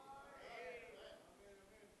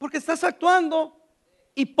 Porque estás actuando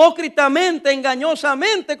hipócritamente,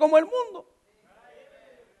 engañosamente como el mundo.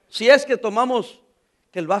 Si es que tomamos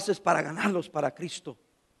que el base es para ganarlos para Cristo,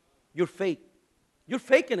 you're fake. You're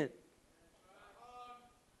faking it.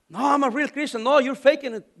 No, I'm a real Christian. No, you're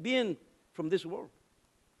faking it being from this world.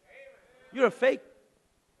 You're a fake.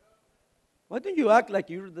 Why don't you act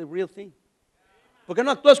like you're the real thing? ¿Por qué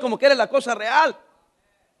no actúas como que eres la cosa real?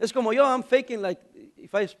 Es como yo, I'm faking like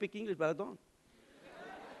if I speak English, but I don't.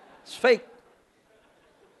 It's fake.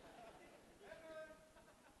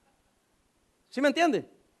 ¿Sí me entiende?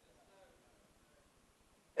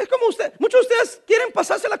 Es como muchos de ustedes quieren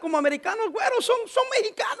pasársela como americanos, güeros, son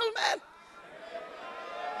mexicanos, man.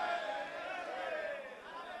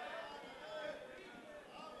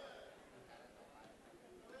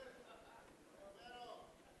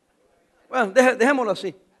 Bueno, dejémoslo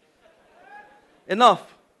así. Enough.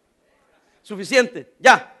 Suficiente.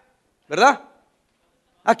 Ya. ¿Verdad?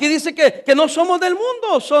 Aquí dice que no somos del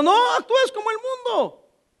mundo. No actúes como el mundo.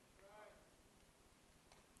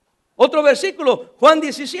 Otro versículo, Juan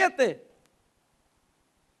 17.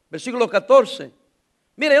 Versículo 14.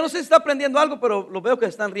 Mira, yo no sé si está aprendiendo algo, pero lo veo que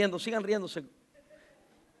están riendo. Sigan riéndose.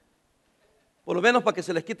 Por lo menos para que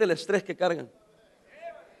se les quite el estrés que cargan.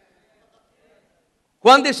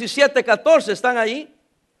 Juan 17, 14, ¿están ahí?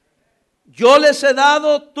 Yo les he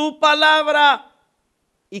dado tu palabra.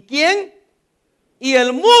 ¿Y quién? Y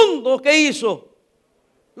el mundo, ¿qué hizo?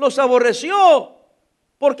 Los aborreció.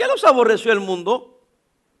 ¿Por qué los aborreció el mundo?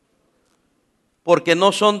 Porque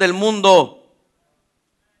no son del mundo.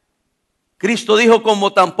 Cristo dijo,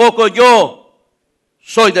 como tampoco yo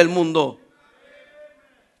soy del mundo.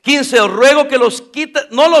 15, os ruego que los quites,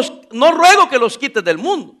 no ruego que los quites del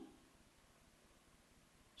mundo,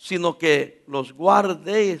 sino que los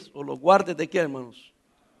guardéis, o los guardes de qué, hermanos,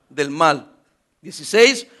 del mal.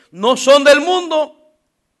 16, no son del mundo,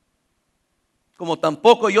 como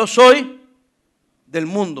tampoco yo soy del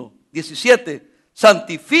mundo. 17,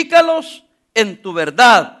 santifícalos en tu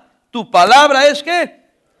verdad. Tu palabra es ¿qué?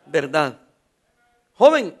 Verdad.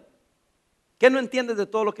 Joven, ¿qué no entiendes de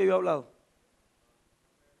todo lo que yo he hablado?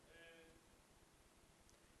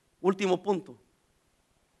 Último punto.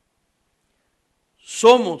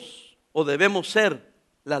 Somos o debemos ser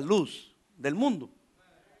la luz del mundo.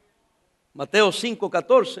 Mateo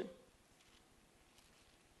 5:14.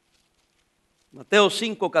 Mateo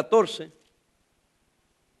 5:14.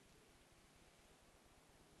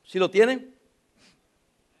 ¿Sí lo tienen?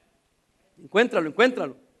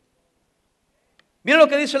 Encuéntralo. Miren lo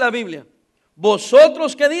que dice la Biblia.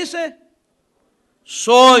 Vosotros, ¿qué dice?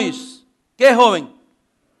 Sois, ¿qué, joven?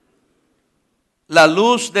 La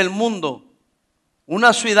luz del mundo.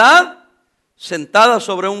 Una ciudad sentada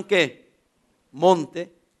sobre un ¿qué?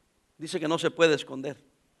 Monte. Dice que no se puede esconder.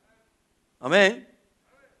 Amén.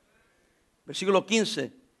 Versículo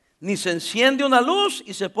 15. Ni se enciende una luz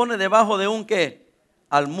y se pone debajo de un ¿qué?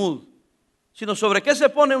 Almud. Sino sobre ¿qué se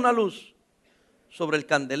pone una luz? Sobre el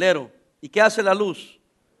candelero. ¿Y qué hace la luz?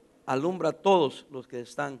 Alumbra a todos los que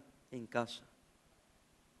están en casa.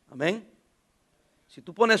 Amén. Si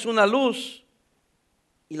tú pones una luz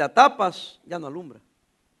y la tapas, ya no alumbra.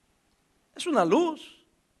 Es una luz,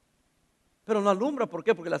 pero no alumbra. ¿Por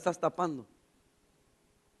qué? Porque la estás tapando.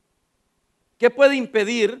 ¿Qué puede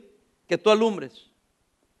impedir que tú alumbres?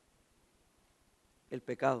 El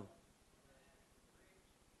pecado,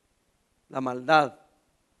 la maldad,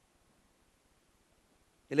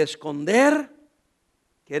 el esconder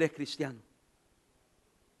que eres cristiano,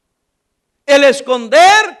 el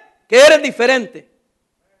esconder que eres diferente.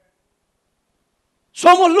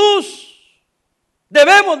 Somos luz,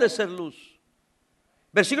 debemos de ser luz.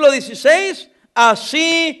 Versículo 16,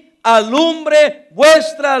 así alumbre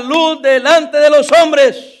vuestra luz delante de los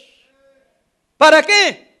hombres. ¿Para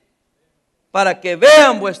qué? Para que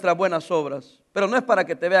vean vuestras buenas obras, pero no es para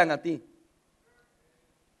que te vean a ti.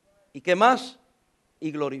 ¿Y qué más?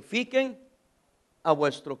 Y glorifiquen a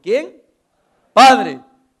vuestro ¿quién? Padre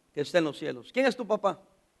que está en los cielos. ¿Quién es tu papá?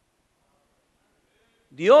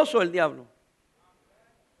 ¿Dios o el diablo?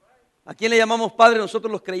 ¿A quién le llamamos Padre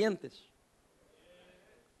nosotros los creyentes?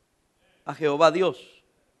 A Jehová Dios,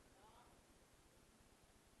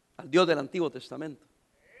 al Dios del Antiguo Testamento,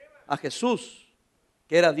 a Jesús,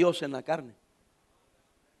 que era Dios en la carne.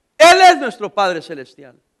 Él es nuestro Padre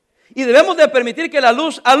Celestial y debemos de permitir que la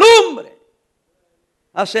luz alumbre.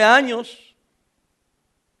 Hace años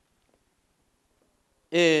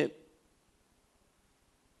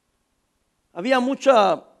había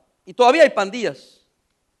mucha, y todavía hay pandillas,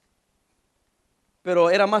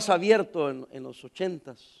 pero era más abierto en los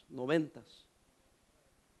 80s, 90s.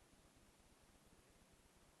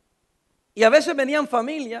 Y a veces venían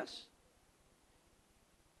familias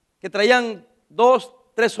que traían 2,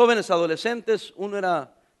 3 jóvenes adolescentes. Uno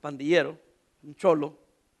era pandillero, un cholo.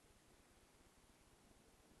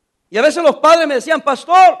 Y a veces los padres me decían,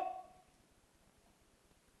 pastor,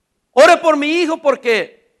 ore por mi hijo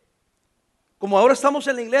porque como ahora estamos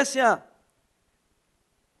en la iglesia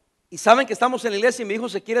y saben que estamos en la iglesia y mi hijo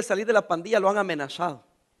se quiere salir de la pandilla, lo han amenazado.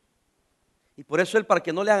 Y por eso él, para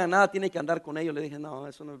que no le haga nada, tiene que andar con ellos. Le dije, no,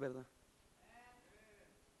 eso no es verdad.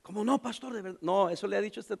 ¿Cómo no, pastor? De verdad. No, eso le ha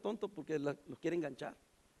dicho este tonto porque los quiere enganchar.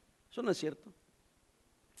 Eso no es cierto.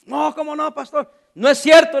 No, ¿cómo no, pastor? No es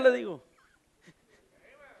cierto, le digo.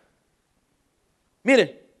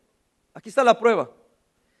 Mire, aquí está la prueba.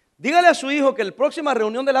 Dígale a su hijo que en la próxima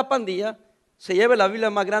reunión de la pandilla se lleve la Biblia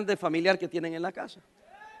más grande familiar que tienen en la casa.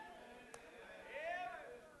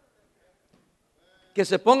 Que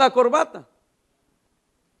se ponga corbata.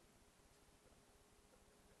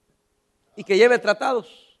 Y que lleve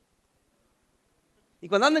tratados. Y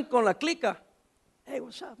cuando anden con la clica, hey,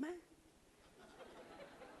 what's up, man?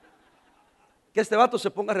 Que este vato se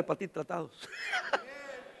ponga a repartir tratados.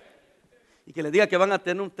 Y que le diga que van a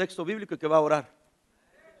tener un texto bíblico y que va a orar.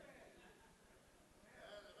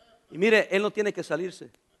 Y mire, él no tiene que salirse.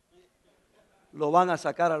 Lo van a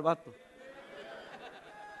sacar al vato.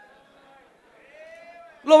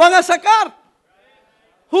 Lo van a sacar.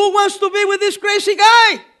 Who wants to be with this crazy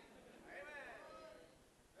guy?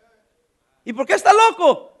 ¿Y por qué está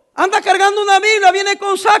loco? Anda cargando una Biblia, viene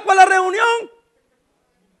con saco a la reunión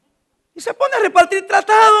y se pone a repartir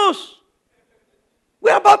tratados.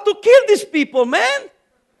 We're about to kill these people, man.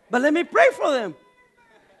 But let me pray for them.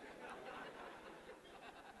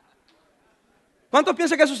 ¿Cuántos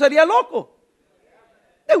piensan que eso sería loco?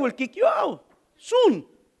 They will kick you out soon.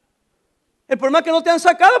 El problema es que no te han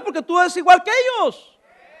sacado porque tú eres igual que ellos.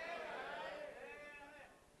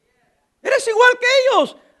 Eres igual que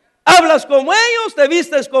ellos. Hablas como ellos, te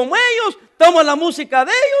vistes como ellos, tomas la música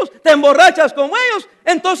de ellos, te emborrachas como ellos.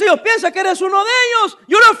 Entonces ellos piensan que eres uno de ellos.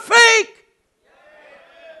 You're a fake.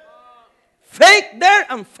 Fake there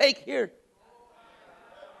and fake here.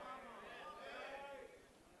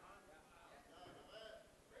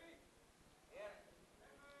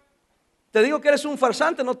 Te digo que eres un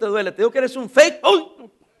farsante, no te duele. Te digo que eres un fake.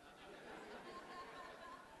 ¡Oh!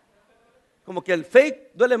 Como que el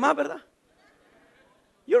fake duele más, ¿verdad?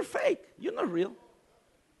 You're fake. You're not real.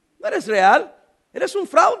 No eres real. Eres un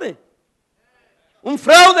fraude. Un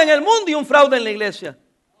fraude en el mundo y un fraude en la iglesia.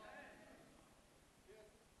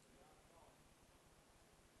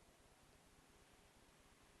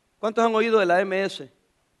 ¿Cuántos han oído de la MS?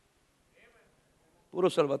 Puro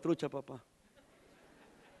salvatrucha, papá.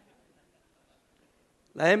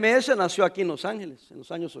 La MS nació aquí en Los Ángeles en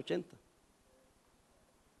los años 80.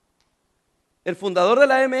 El fundador de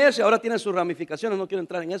la MS ahora tiene sus ramificaciones. No quiero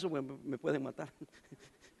entrar en eso porque me pueden matar.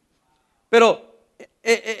 Pero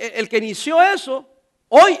el que inició eso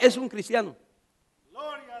hoy es un cristiano.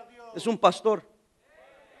 Es un pastor.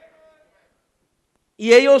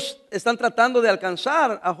 Y ellos están tratando de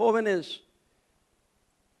alcanzar a jóvenes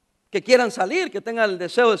que quieran salir, que tengan el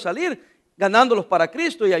deseo de salir, ganándolos para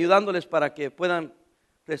Cristo y ayudándoles para que puedan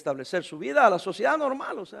restablecer su vida a la sociedad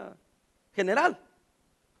normal, o sea, general.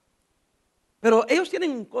 Pero ellos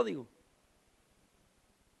tienen un código.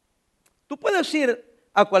 Tú puedes ir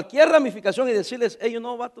a cualquier ramificación y decirles, hey, you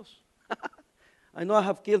know, vatos, I know I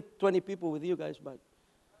have killed 20 people with you guys, but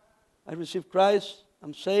I received Christ,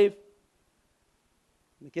 I'm saved,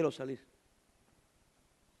 me quiero salir.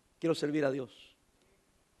 Quiero servir a Dios.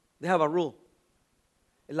 They have a rule.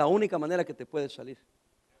 Es la única manera que te puedes salir.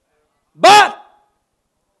 But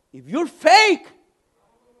if you're fake,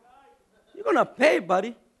 you're going to pay,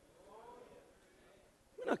 buddy.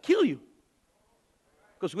 I'm going to kill you.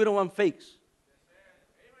 Because we don't want fakes.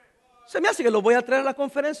 Se me hace que lo voy a traer a la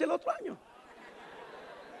conferencia el otro año.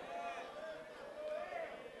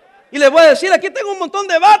 Y les voy a decir, aquí tengo un montón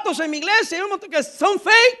de vatos en mi iglesia, y un montón que son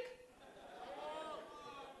fake.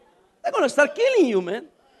 They're going to start killing you, man.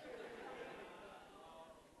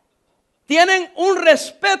 Tienen un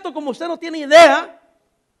respeto como usted no tiene idea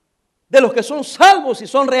de los que son salvos y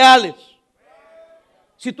son reales.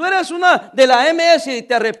 Si tú eres una de la MS y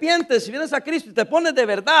te arrepientes, si vienes a Cristo y te pones de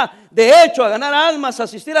verdad, de hecho, a ganar almas, a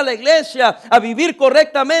asistir a la iglesia, a vivir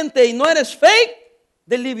correctamente y no eres fake,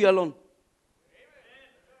 they'll leave you alone.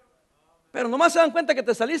 Pero nomás se dan cuenta que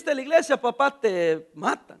te saliste de la iglesia, papá, te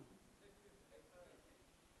matan.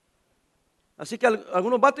 Así que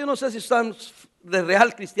algunos vatos, yo no sé si están de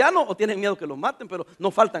real cristiano o tienen miedo que los maten, pero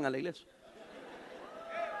no faltan a la iglesia.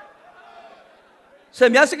 Se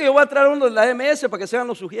me hace que yo voy a traer uno de la MS para que sean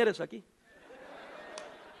los sugieres aquí.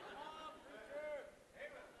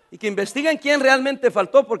 Y que investiguen quién realmente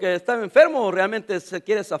faltó porque estaba enfermo o realmente se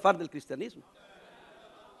quiere zafar del cristianismo.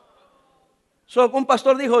 So, un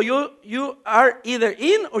pastor dijo, you are either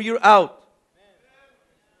in or you're out.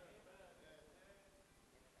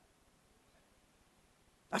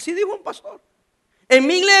 Así dijo un pastor. En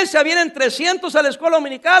mi iglesia vienen 300 a la escuela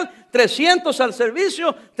dominical, 300 al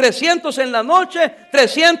servicio, 300 en la noche,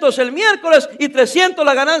 300 el miércoles y 300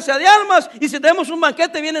 la ganancia de almas. Y si tenemos un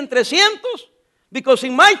banquete vienen 300. Because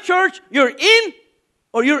in my church you're in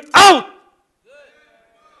or you're out.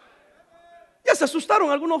 Ya se asustaron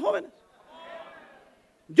algunos jóvenes.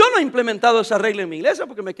 Yo no he implementado esa regla en mi iglesia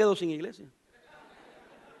porque me quedo sin iglesia.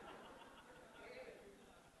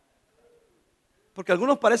 Porque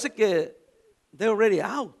algunos parece que they're already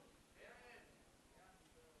out.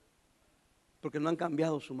 Porque no han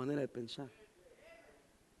cambiado su manera de pensar.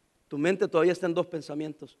 Tu mente todavía está en dos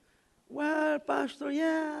pensamientos. Well, pastor,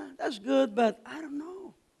 yeah, that's good, but I don't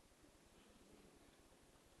know.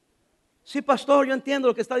 Sí, pastor, yo entiendo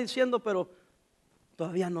lo que está diciendo, pero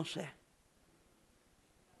todavía no sé.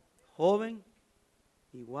 Joven,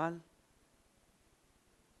 igual.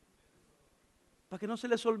 Para que no se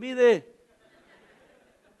les olvide.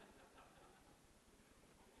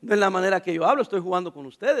 No es la manera que yo hablo, estoy jugando con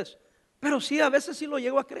ustedes. Pero sí, a veces sí lo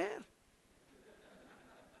llego a creer.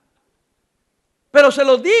 Pero se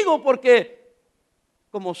los digo porque,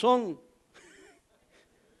 como son,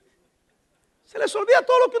 se les olvida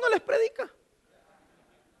todo lo que uno les predica.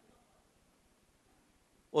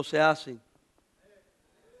 O se hacen.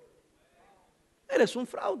 Eres un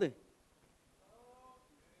fraude.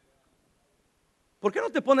 ¿Por qué no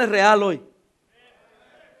te pones real hoy?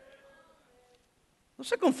 No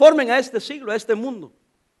se conformen a este siglo, a este mundo.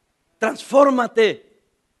 Transfórmate.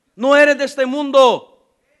 No eres de este mundo.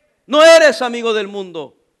 No eres amigo del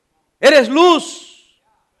mundo. Eres luz.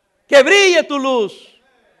 Que brille tu luz.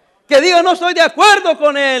 Que diga, no estoy de acuerdo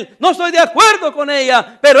con él, no estoy de acuerdo con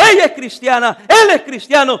ella, pero ella es cristiana, él es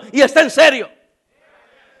cristiano y está en serio.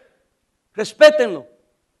 Respétenlo,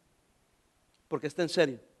 porque está en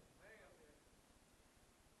serio.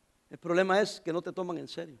 El problema es que no te toman en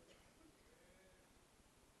serio.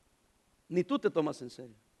 Ni tú te tomas en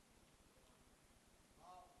serio.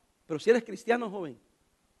 Pero si eres cristiano, joven,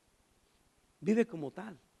 vive como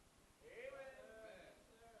tal.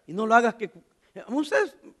 Y no lo hagas que...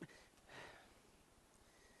 Ustedes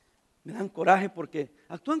me dan coraje porque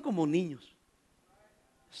actúan como niños.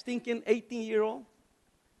 Stinking 18-year-old.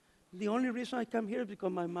 The only reason I come here is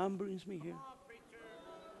because my mom brings me here.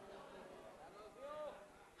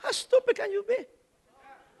 How stupid can you be?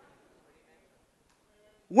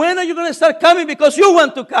 When are you going to start coming because you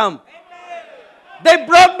want to come? They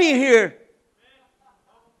brought me here.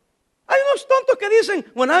 Hay unos tontos que dicen,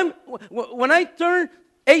 when I turn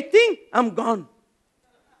 18, I'm gone.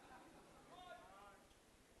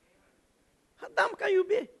 How dumb can you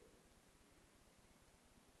be?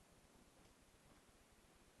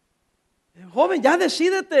 Joven, ya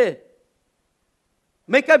decídete.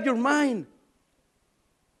 Make up your mind.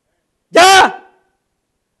 ¡Ya!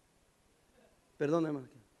 Perdóneme.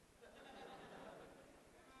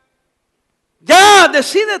 ¡Ya!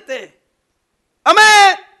 Decídete.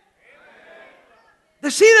 Amén.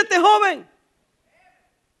 Decídete, joven.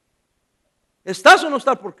 ¿Estás o no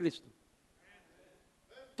estás por Cristo?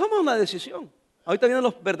 Toma una decisión. Ahorita vienen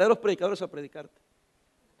los verdaderos predicadores a predicarte.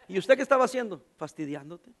 ¿Y usted qué estaba haciendo?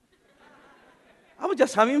 Fastidiándote. I was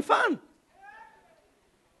just having fun.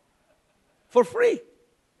 For free.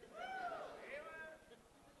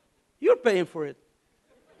 You're paying for it.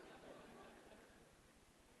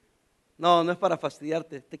 No, no es para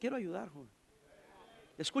fastidiarte. Te quiero ayudar, joven.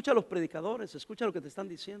 Escucha a los predicadores, escucha lo que te están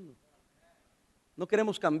diciendo. No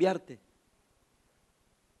queremos cambiarte.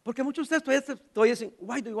 Porque muchos de ustedes todavía dicen,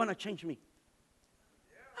 why do you want to change me?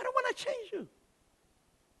 I don't want to change you.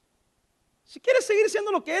 Si quieres seguir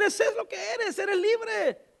siendo lo que eres, es lo que eres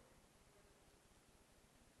libre.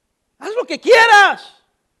 Haz lo que quieras.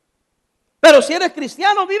 Pero si eres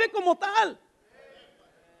cristiano, vive como tal.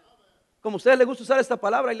 Como a ustedes les gusta usar esta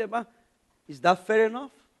palabra y les va, is that fair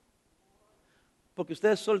enough? Porque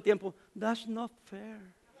ustedes todo el tiempo, that's not fair.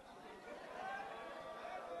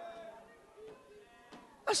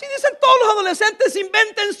 Así dicen todos los adolescentes,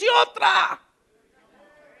 invéntense otra.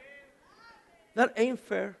 That ain't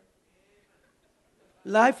fair.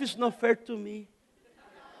 Life is not fair to me.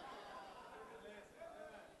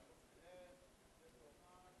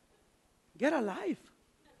 Get a life.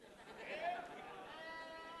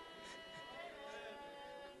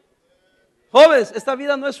 Jóvenes, esta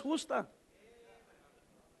vida no es justa.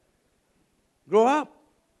 Grow up.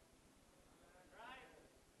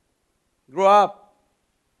 Grow up.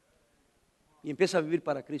 Y empieza a vivir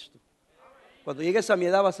para Cristo. Cuando llegues a mi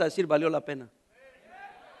edad vas a decir, valió la pena.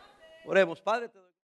 Oremos, Padre.